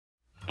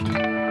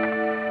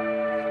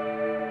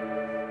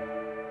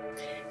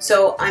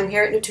So I'm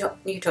here at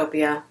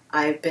Utopia.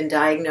 I've been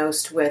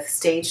diagnosed with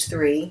stage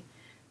 3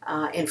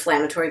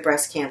 inflammatory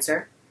breast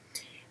cancer.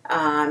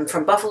 I'm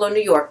from Buffalo,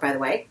 New York, by the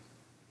way,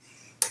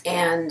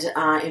 and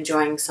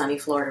enjoying sunny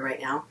Florida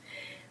right now.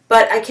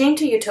 But I came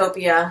to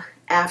Utopia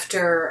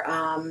after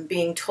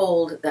being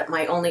told that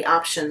my only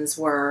options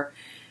were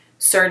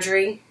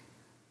surgery,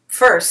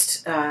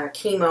 first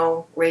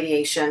chemo,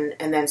 radiation,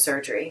 and then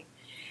surgery.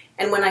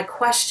 And when I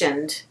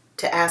questioned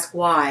to ask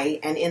why,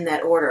 and in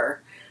that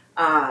order,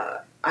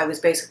 I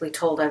was basically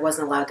told I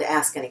wasn't allowed to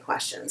ask any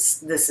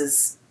questions. This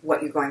is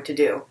what you're going to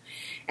do.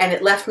 And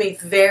it left me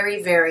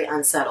very, very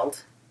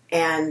unsettled.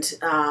 And,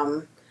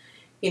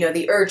 you know,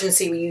 the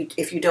urgency,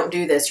 if you don't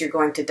do this, you're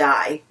going to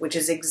die, which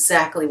is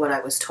exactly what I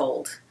was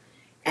told.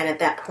 And at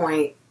that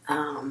point,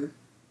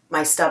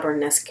 my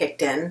stubbornness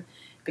kicked in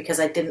because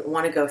I didn't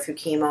want to go through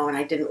chemo and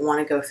I didn't want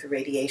to go through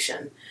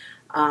radiation.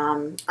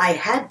 I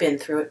had been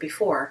through it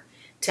before.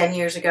 10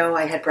 years ago,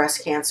 I had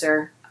breast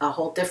cancer, a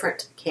whole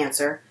different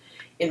cancer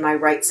in my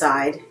right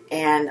side,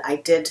 and I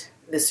did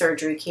the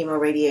surgery, chemo,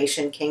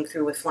 radiation, came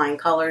through with flying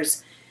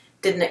colors.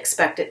 Didn't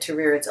expect it to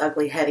rear its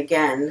ugly head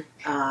again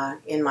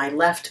in my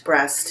left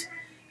breast,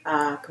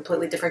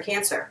 completely different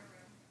cancer.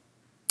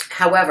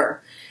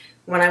 However,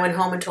 when I went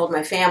home and told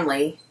my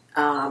family,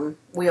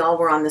 we all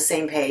were on the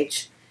same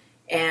page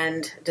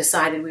and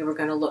decided we were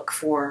going to look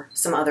for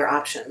some other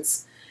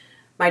options.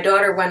 My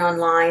daughter went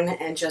online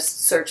and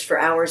just searched for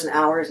hours and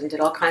hours and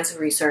did all kinds of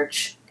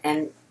research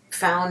and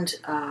found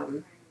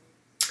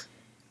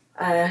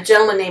a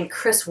gentleman named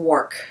Chris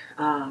Wark,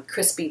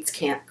 Chris Beat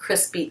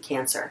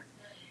Cancer.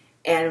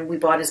 And we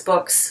bought his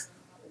books,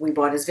 we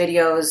bought his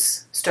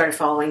videos, started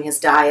following his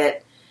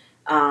diet.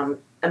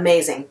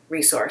 Amazing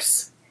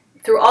resource.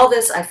 Through all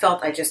this, I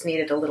felt I just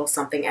needed a little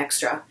something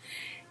extra.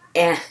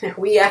 And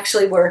we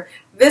actually were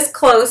this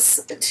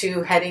close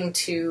to heading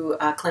to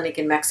a clinic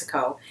in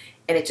Mexico,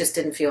 and it just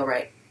didn't feel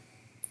right.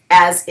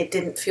 As it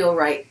didn't feel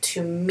right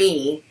to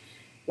me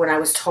when I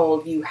was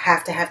told you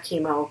have to have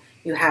chemo,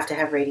 you have to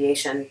have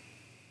radiation,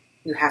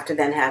 you have to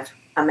then have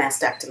a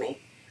mastectomy.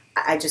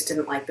 I just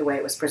didn't like the way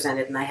it was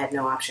presented, and I had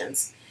no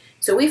options.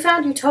 So we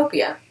found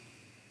Utopia,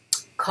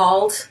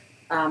 called,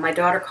 my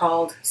daughter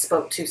called,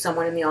 spoke to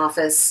someone in the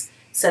office,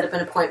 set up an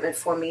appointment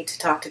for me to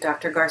talk to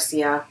Dr.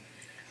 Garcia.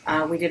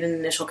 We did an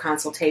initial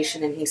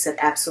consultation, and he said,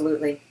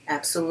 absolutely,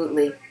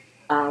 absolutely,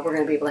 we're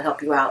going to be able to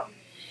help you out.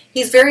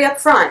 He's very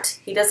upfront.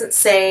 He doesn't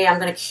say, I'm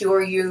going to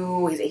cure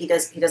you. He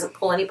doesn't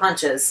pull any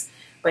punches,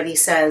 but he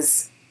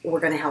says,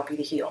 we're going to help you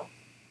to heal.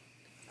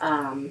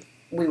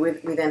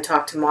 We then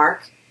talked to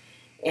Mark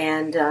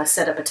and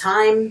set up a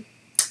time.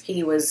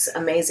 He was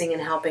amazing in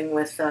helping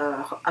with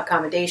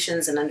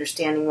accommodations and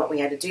understanding what we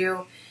had to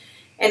do.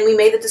 And we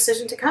made the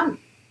decision to come.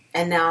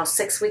 And now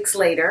 6 weeks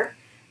later,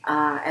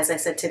 as I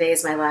said, today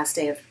is my last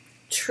day of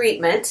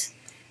treatment.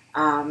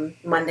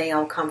 Monday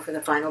I'll come for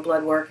the final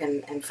blood work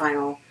and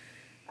final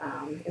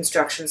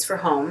instructions for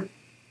home.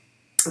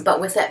 But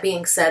with that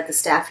being said, the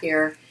staff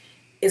here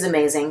is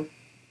amazing.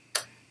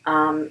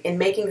 In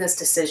making this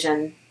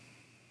decision,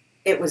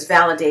 it was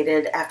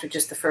validated after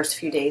just the first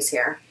few days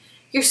here.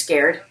 You're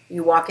scared.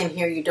 You walk in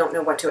here, you don't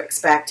know what to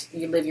expect.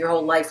 You live your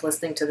whole life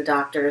listening to the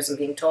doctors and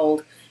being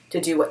told to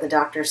do what the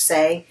doctors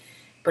say.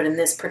 But in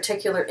this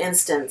particular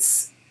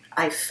instance,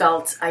 I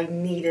felt I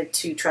needed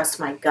to trust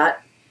my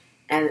gut.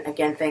 And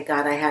again, thank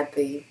God I had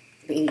the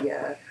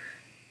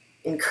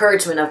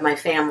encouragement of my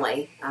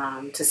family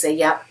to say,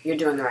 yep, you're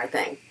doing the right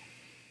thing.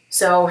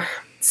 So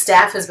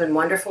staff has been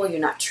wonderful. You're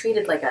not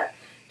treated like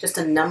just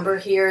a number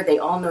here. They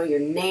all know your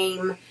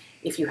name.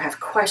 If you have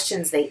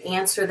questions, they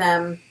answer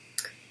them.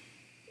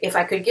 If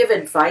I could give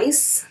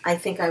advice, I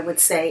think I would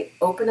say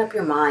open up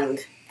your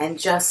mind and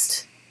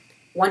just,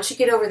 once you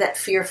get over that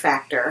fear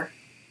factor,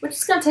 which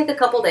is going to take a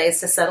couple days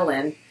to settle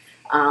in,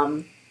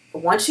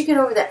 once you get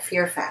over that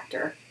fear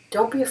factor,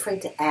 don't be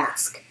afraid to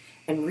ask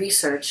and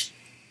research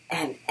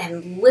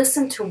and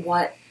listen to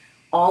what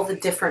all the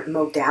different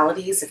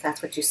modalities, if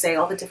that's what you say,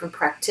 all the different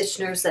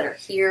practitioners that are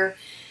here,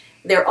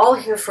 they're all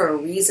here for a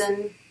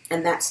reason,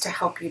 and that's to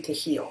help you to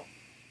heal,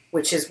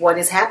 which is what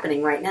is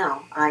happening right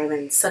now. I'm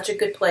in such a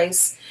good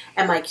place.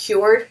 Am I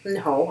cured?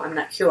 No, I'm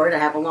not cured. I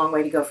have a long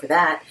way to go for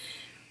that.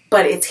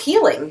 But it's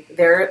healing.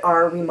 There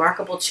are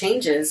remarkable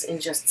changes in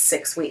just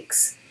 6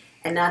 weeks.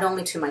 And not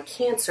only to my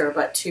cancer,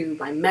 but to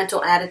my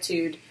mental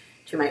attitude,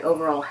 to my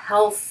overall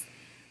health.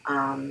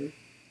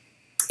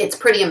 It's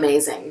pretty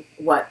amazing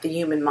what the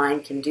human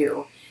mind can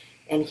do.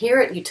 And here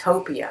at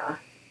Utopia,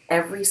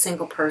 every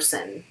single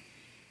person,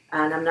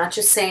 and I'm not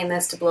just saying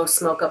this to blow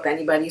smoke up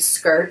anybody's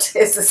skirt,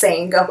 as the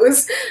saying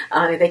goes.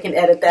 They can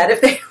edit that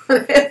if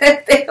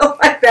they don't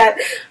like that.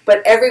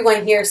 But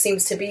everyone here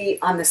seems to be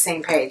on the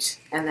same page,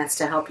 and that's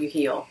to help you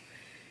heal.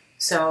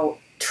 So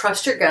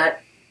trust your gut.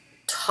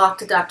 Talk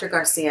to Dr.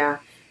 Garcia.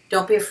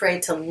 Don't be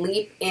afraid to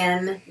leap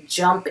in,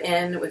 jump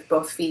in with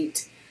both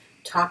feet.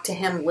 Talk to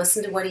him.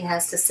 Listen to what he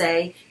has to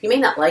say. You may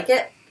not like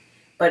it,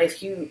 but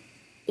if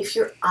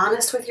you're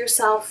honest with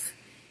yourself,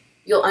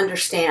 you'll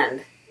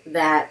understand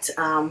that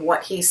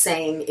what he's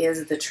saying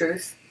is the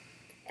truth,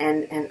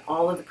 and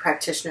all of the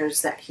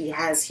practitioners that he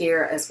has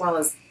here, as well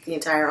as the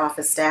entire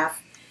office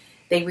staff.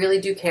 They really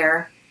do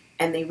care,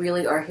 and they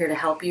really are here to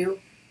help you,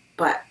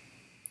 but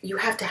you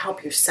have to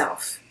help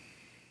yourself.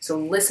 So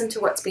listen to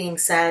what's being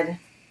said,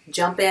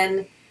 jump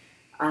in,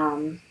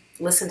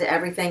 listen to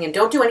everything, and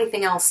don't do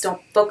anything else.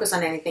 Don't focus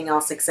on anything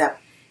else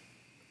except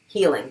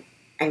healing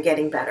and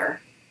getting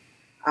better.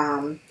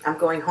 I'm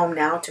going home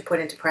now to put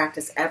into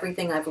practice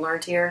everything I've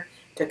learned here,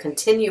 to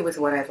continue with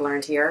what I've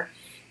learned here,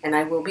 and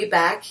I will be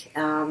back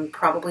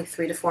probably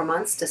 3 to 4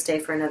 months to stay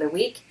for another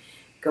week,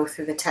 go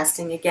through the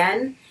testing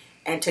again,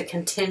 and to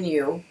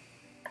continue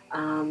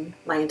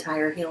my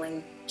entire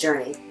healing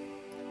journey.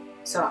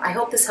 So I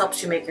hope this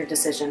helps you make your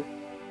decision.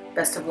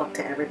 Best of luck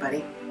to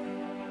everybody.